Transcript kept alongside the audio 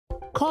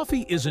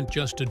Coffee isn't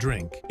just a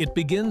drink. It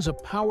begins a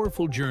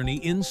powerful journey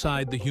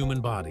inside the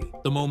human body.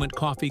 The moment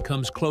coffee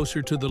comes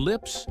closer to the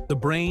lips, the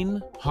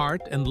brain,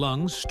 heart, and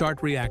lungs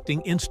start reacting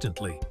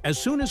instantly.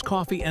 As soon as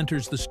coffee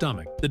enters the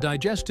stomach, the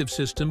digestive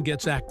system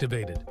gets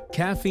activated.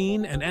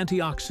 Caffeine and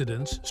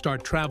antioxidants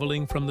start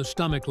traveling from the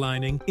stomach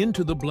lining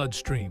into the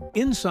bloodstream.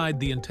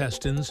 Inside the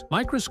intestines,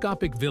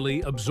 microscopic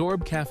villi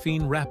absorb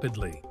caffeine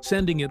rapidly,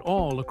 sending it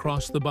all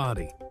across the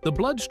body. The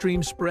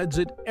bloodstream spreads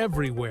it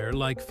everywhere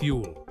like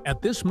fuel.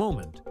 At this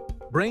moment,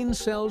 brain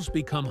cells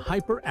become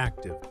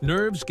hyperactive,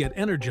 nerves get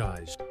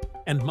energized,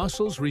 and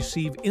muscles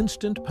receive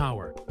instant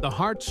power. The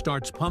heart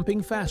starts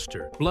pumping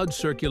faster, blood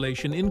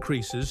circulation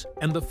increases,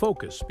 and the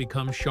focus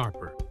becomes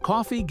sharper.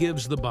 Coffee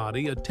gives the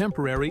body a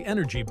temporary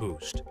energy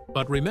boost.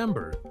 But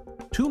remember,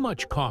 too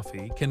much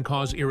coffee can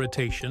cause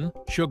irritation,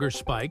 sugar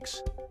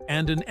spikes,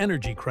 and an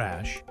energy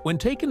crash. When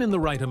taken in the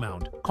right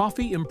amount,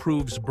 coffee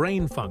improves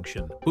brain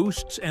function,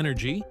 boosts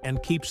energy,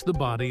 and keeps the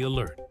body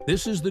alert.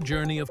 This is the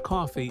journey of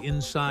coffee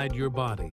inside your body.